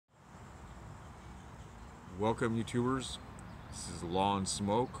Welcome, YouTubers. This is Law and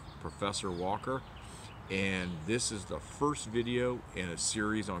Smoke, Professor Walker, and this is the first video in a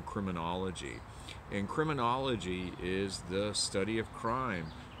series on criminology. And criminology is the study of crime,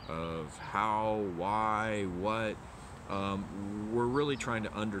 of how, why, what. We're really trying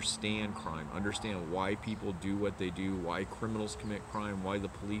to understand crime, understand why people do what they do, why criminals commit crime, why the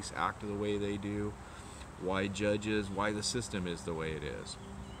police act the way they do, why judges, why the system is the way it is.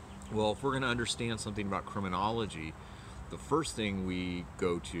 Well, if we're going to understand something about criminology, the first thing we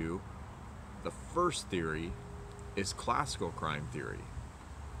go to, the first theory, is classical crime theory.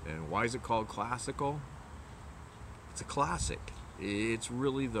 And why is it called classical? It's a classic. It's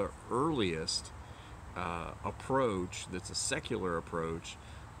really the earliest approach that's a secular approach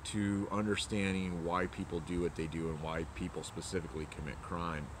to understanding why people do what they do and why people specifically commit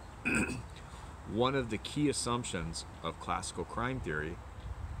crime. One of the key assumptions of classical crime theory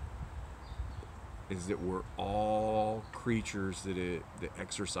is that we're all creatures that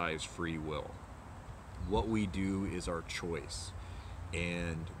exercise free will. What we do is our choice,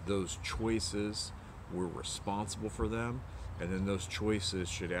 and those choices, we're responsible for them, and then those choices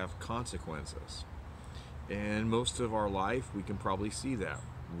should have consequences. And most of our life, we can probably see that.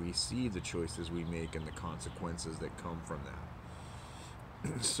 We see the choices we make and the consequences that come from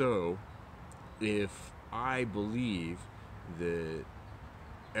that. So, if I believe that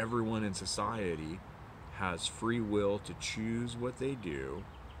everyone in society has free will to choose what they do,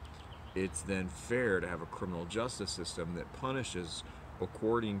 it's then fair to have a criminal justice system that punishes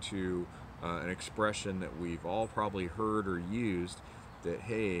according to an expression that we've all probably heard or used, that,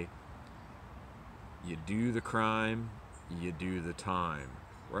 hey, you do the crime, you do the time,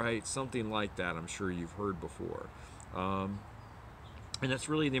 right? Something like that I'm sure you've heard before. And that's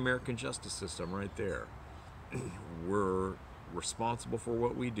really the American justice system right there. We're responsible for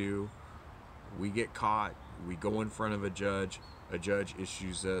what we do. We get caught, we go in front of a judge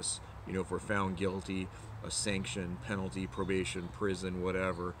issues us, if we're found guilty, a sanction, penalty, probation, prison,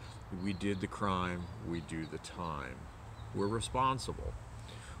 whatever. We did the crime, we do the time. We're responsible.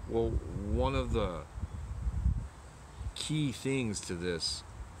 Well, one of the key things to this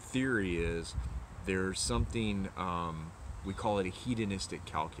theory is there's something, we call it a hedonistic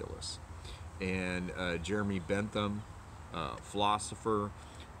calculus. And Jeremy Bentham, philosopher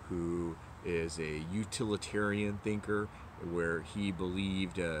who is a utilitarian thinker, where he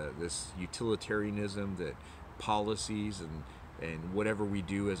believed this utilitarianism, that policies and whatever we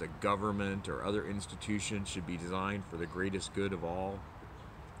do as a government or other institution should be designed for the greatest good of all.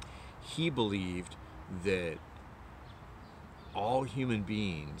 He believed that all human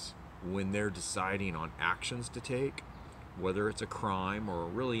beings, when they're deciding on actions to take, whether it's a crime or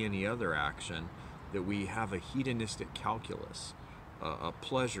really any other action, that we have a hedonistic calculus, a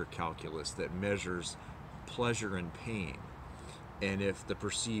pleasure calculus that measures pleasure and pain. And if the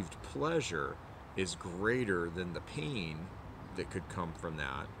perceived pleasure is greater than the pain that could come from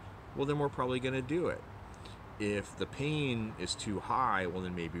that, well, then we're probably going to do it. If the pain is too high, well,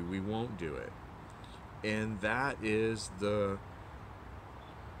 then maybe we won't do it. And that is the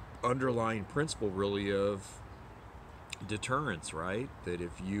underlying principle, really, of deterrence, right? That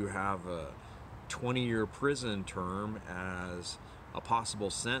if you have a 20-year prison term as a possible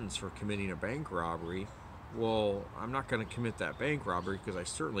sentence for committing a bank robbery, well, I'm not going to commit that bank robbery because I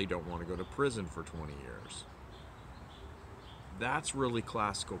certainly don't want to go to prison for 20 years. That's really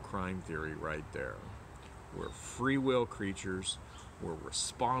classical crime theory right there. We're free will creatures. We're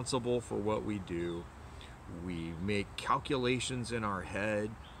responsible for what we do. We make calculations in our head,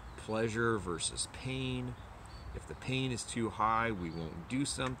 pleasure versus pain. If the pain is too high, we won't do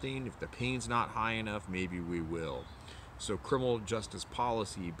something. If the pain's not high enough, maybe we will. So criminal justice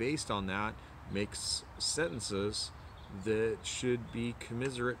policy based on that makes sentences that should be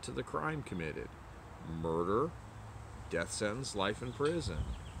commiserate to the crime committed. Murder, death sentence, life in prison.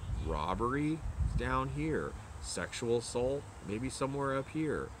 Robbery, down here. Sexual assault, maybe somewhere up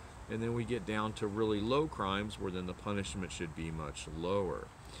here. And then we get down to really low crimes where then the punishment should be much lower.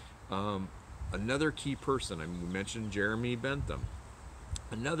 Another key person, we mentioned Jeremy Bentham.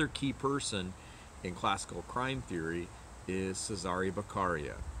 Another key person in classical crime theory is Cesare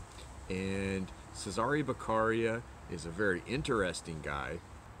Beccaria. And Cesare Beccaria is a very interesting guy.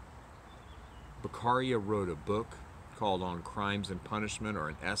 Beccaria wrote a book called On Crimes and Punishment, or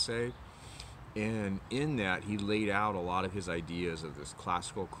an essay. And in that, he laid out a lot of his ideas of this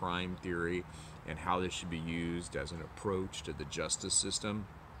classical crime theory and how this should be used as an approach to the justice system.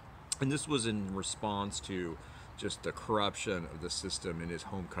 And this was in response to just the corruption of the system in his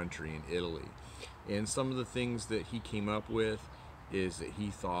home country in Italy. And some of the things that he came up with is that he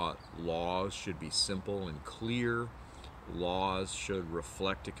thought laws should be simple and clear. Laws should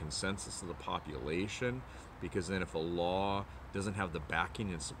reflect a consensus of the population, because then if a law doesn't have the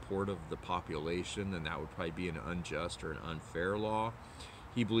backing and support of the population, then that would probably be an unjust or an unfair law.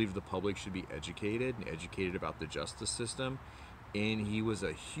 He believed the public should be educated and educated about the justice system, and he was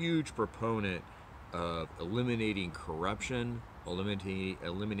a huge proponent of eliminating corruption,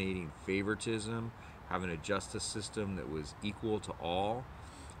 eliminating favoritism, having a justice system that was equal to all.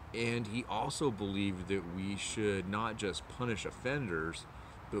 And he also believed that we should not just punish offenders,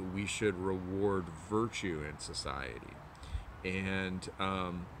 but we should reward virtue in society. And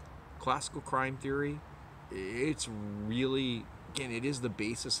classical crime theory, it's really, again, it is the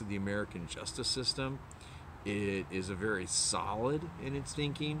basis of the American justice system. It is a very solid in its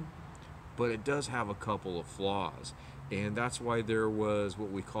thinking, but it does have a couple of flaws. And that's why there was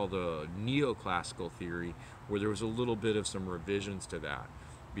what we call the neoclassical theory, where there was a little bit of some revisions to that,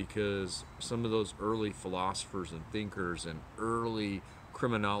 because some of those early philosophers and thinkers and early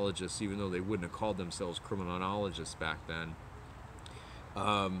criminologists, even though they wouldn't have called themselves criminologists back then,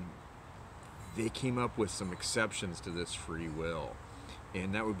 they came up with some exceptions to this free will.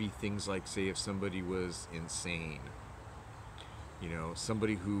 And that would be things like, say, if somebody was insane, you know,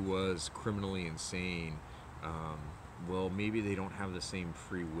 somebody who was criminally insane, well, maybe they don't have the same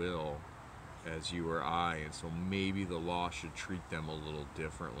free will as you or I, and so maybe the law should treat them a little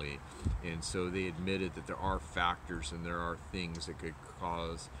differently. And so they admitted that there are factors and there are things that could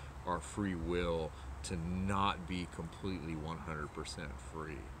cause our free will to not be completely 100%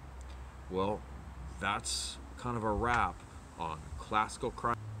 free. Well, that's kind of a wrap on classical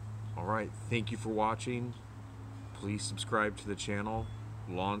crime. All right, thank you for watching. Please subscribe to the channel.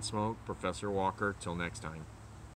 Law and Smoke, Professor Walker. Till next time.